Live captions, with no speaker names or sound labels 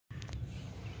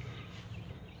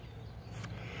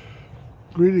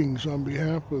Greetings on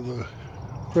behalf of the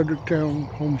Fredericktown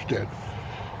Homestead.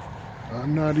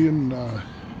 I'm not in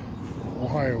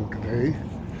Ohio today.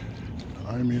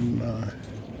 I'm in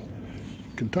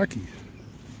Kentucky.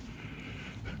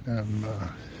 And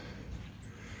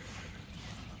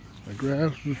the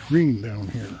grass is green down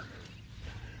here.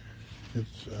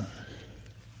 It's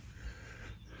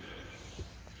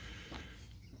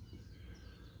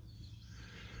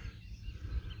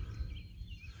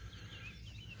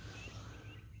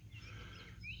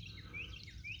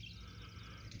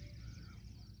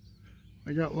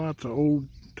I got lots of old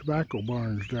tobacco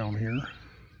barns down here.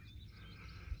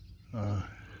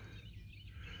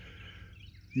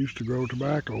 Used to grow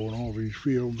tobacco in all these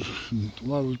fields, and a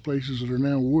lot of the places that are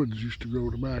now woods used to grow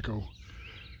tobacco.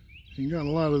 You got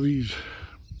a lot of these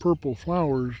purple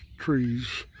flowers trees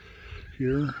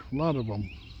here, a lot of them.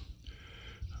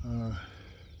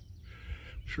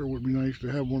 Sure would be nice to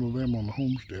have one of them on the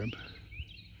homestead.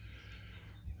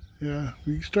 Yeah,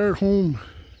 we start home.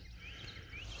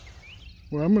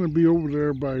 Well, I'm going to be over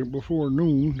there before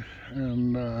noon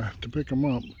and to pick them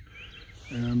up,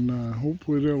 and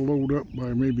hopefully they'll load up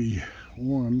by maybe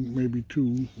 1, maybe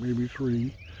 2, maybe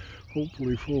 3,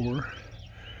 hopefully 4,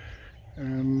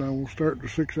 and we'll start the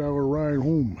 6-hour ride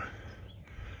home.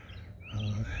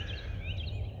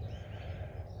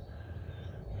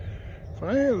 If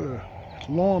I had a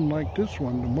lawn like this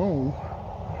one to mow,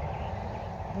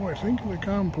 boy, think of the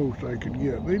compost I could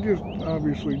get. They just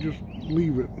obviously just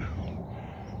leave it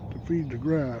to feed the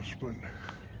grass, but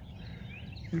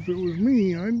if it was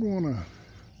me, I'd want to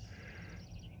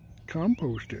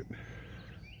compost it.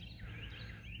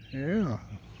 Yeah,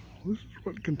 this is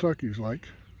what Kentucky's like.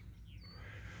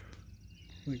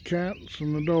 The cats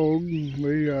and the dog,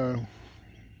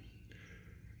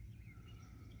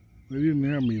 they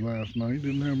didn't have me last night,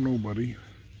 didn't have nobody.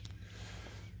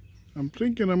 I'm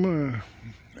thinking I'm gonna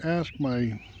ask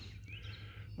my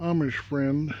Amish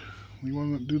friend, the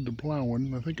one that did the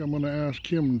plowing, I think I'm gonna ask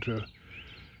him to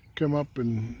come up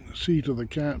and see to the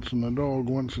cats and the dog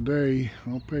once a day.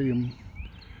 I'll pay him,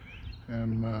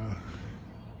 and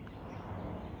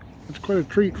it's quite a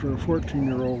treat for a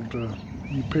 14-year-old to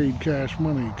be paid cash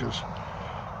money, because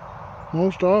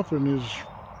most often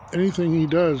anything he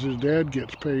does, his dad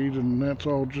gets paid, and that's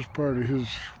all just part of his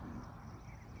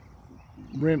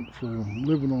rent for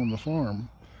living on the farm.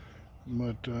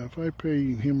 But if I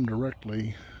pay him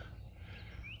directly,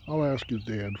 I'll ask his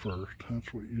dad first.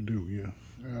 That's what you do, you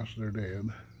ask their dad.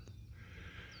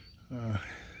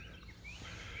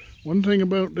 One thing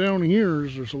about down here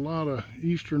is there's a lot of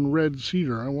eastern red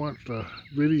cedar. I watched a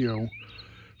video.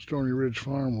 Stony Ridge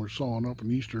Farm was sawing up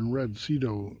an eastern red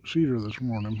cedar this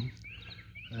morning.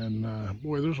 And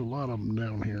boy, there's a lot of them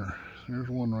down here. There's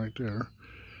one right there.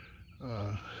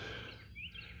 I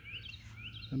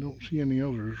don't see any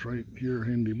others right here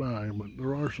handy by, but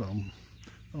there are some.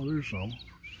 Oh, there's some.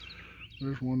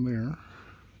 There's one there.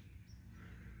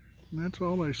 And that's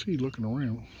all I see looking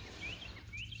around.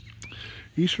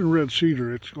 Eastern red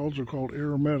cedar, it's also called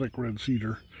aromatic red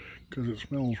cedar because it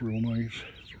smells real nice.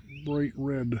 It's bright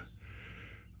red,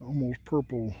 almost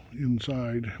purple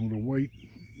inside with a white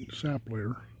sap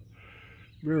layer.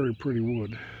 Very pretty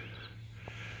wood.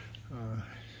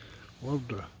 Love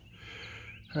to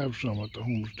have some at the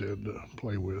homestead to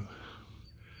play with.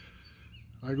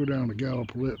 I go down to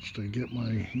Gallipolis to get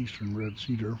my eastern red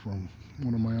cedar from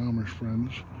one of my Amish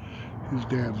friends. His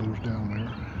dad lives down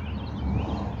there.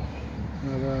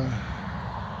 But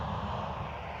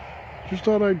just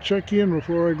thought I'd check in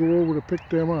before I go over to pick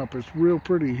them up. It's real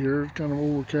pretty here. It's kind of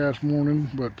overcast morning,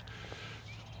 but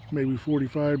maybe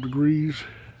 45 degrees.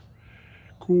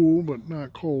 Cool, but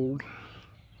not cold.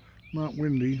 Not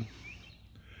windy.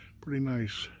 Pretty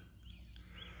nice.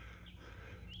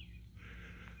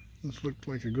 This looked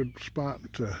like a good spot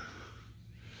to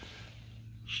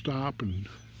stop and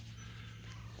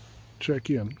check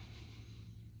in.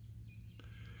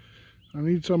 I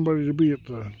need somebody to be at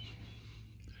the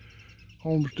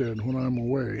homestead when I'm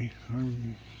away.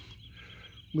 I'm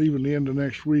leaving the end of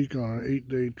next week on an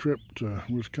 8-day trip to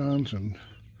Wisconsin,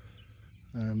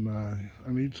 and I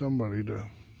need somebody to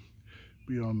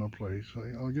be on the place.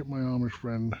 I'll get my Amish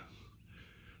friend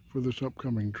for this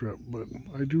upcoming trip, but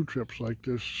I do trips like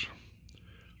this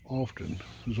often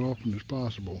as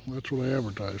possible. That's what I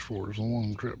advertise for, is the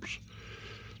long trips.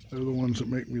 They're the ones that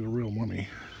make me the real money.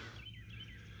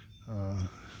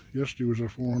 Yesterday was a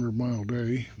 400-mile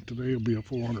day. Today will be a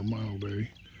 400-mile day.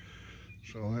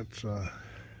 So that's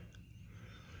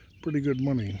pretty good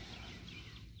money.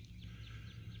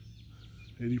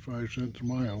 85 cents a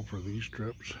mile for these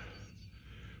trips.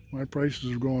 My prices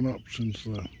have gone up since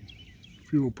the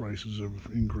fuel prices have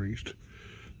increased.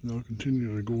 they'll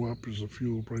continue to go up as the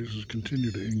fuel prices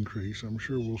continue to increase. I'm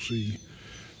sure we'll see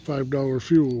 $5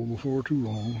 fuel before too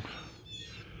long.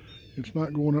 It's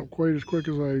not going up quite as quick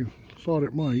as I thought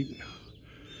it might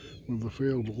with the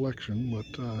failed election, but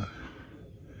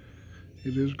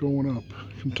it is going up.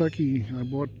 Kentucky, I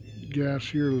bought gas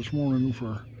here this morning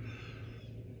for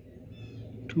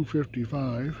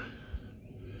 $2.55.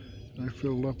 I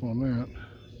filled up on that,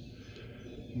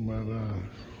 but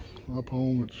up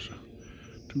home it's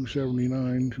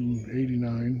 $2.79,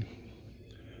 $2.89,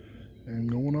 and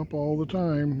going up all the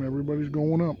time. Everybody's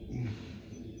going up.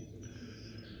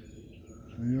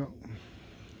 Yep.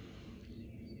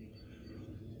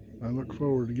 I look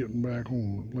forward to getting back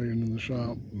home, playing in the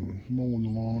shop and mowing the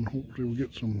lawn. Hopefully we'll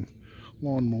get some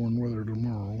lawn mowing weather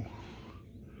tomorrow.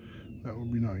 That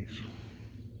would be nice.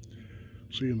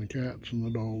 Seeing the cats and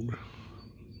the dog.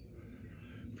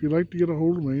 If you'd like to get a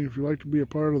hold of me, if you'd like to be a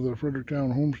part of the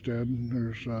Fredericktown Homestead,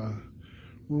 there's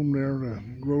room there to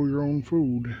grow your own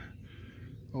food.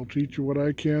 I'll teach you what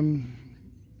I can.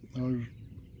 I was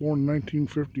born in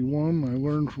 1951. I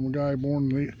learned from a guy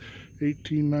born in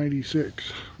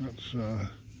 1896. That's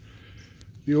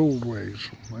the old ways.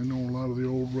 I know a lot of the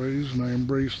old ways, and I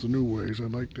embrace the new ways.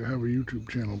 I'd like to have a YouTube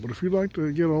channel. But if you'd like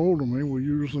to get a hold of me, we'll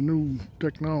use the new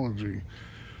technology.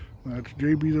 That's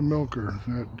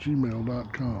Jbthemilker at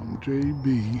gmail.com.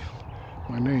 JB,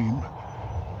 my name,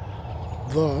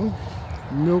 the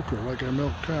milker, like I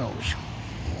milk cows.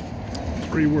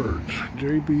 3 words.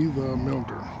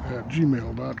 Jbthemilker at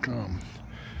gmail.com.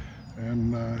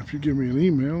 And if you give me an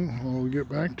email, I'll get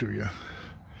back to you.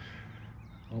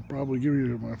 I'll probably give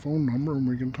you my phone number and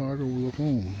we can talk over the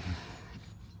phone.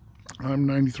 I'm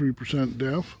 93%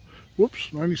 deaf. Whoops,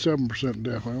 97%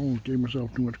 deaf. I almost gave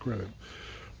myself too much credit.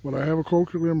 But I have a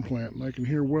cochlear implant and I can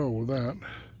hear well with that.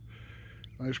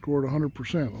 I scored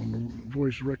 100% on the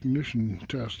voice recognition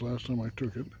test last time I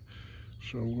took it.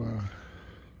 So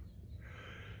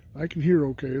I can hear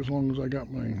okay as long as I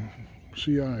got my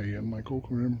CI and my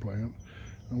cochlear implant.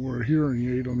 I wear a hearing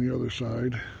aid on the other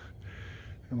side.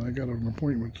 And I got an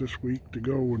appointment this week to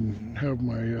go and have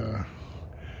my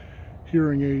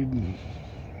hearing aid.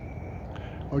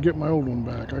 I'll get my old one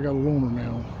back. I got a loaner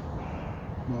now.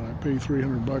 But I paid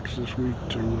 $300 this week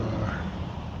to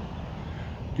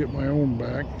get my own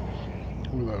back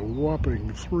with a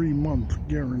whopping 3-month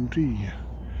guarantee.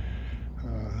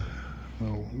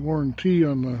 The warranty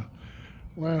on the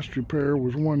last repair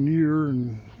was 1 year,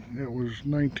 and it was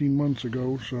 19 months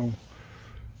ago, so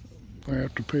I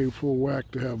have to pay full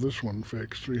whack to have this one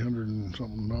fixed, $300 and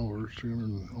something,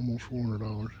 almost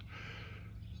 $400.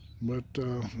 But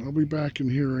I'll be back in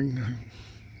hearing.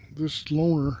 This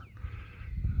loaner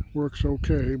works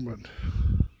okay, but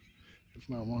it's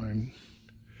not mine.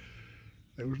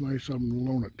 It was nice of them to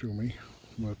loan it to me,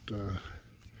 but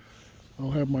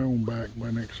I'll have my own back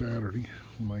by next Saturday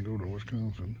when I go to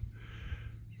Wisconsin.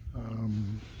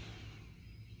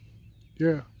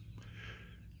 Yeah.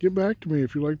 Get back to me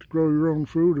if you like to grow your own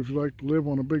food, if you like to live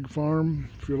on a big farm,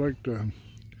 if you like to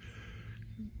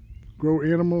grow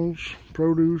animals,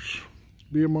 produce,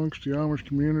 be amongst the Amish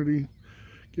community.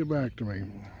 Get back to me.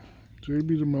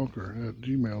 Jbthemilker at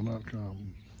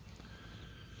gmail.com.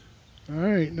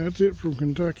 Alright, that's it from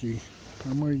Kentucky.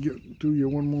 I might get to you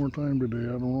one more time today.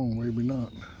 I don't know, maybe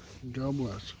not. God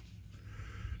bless.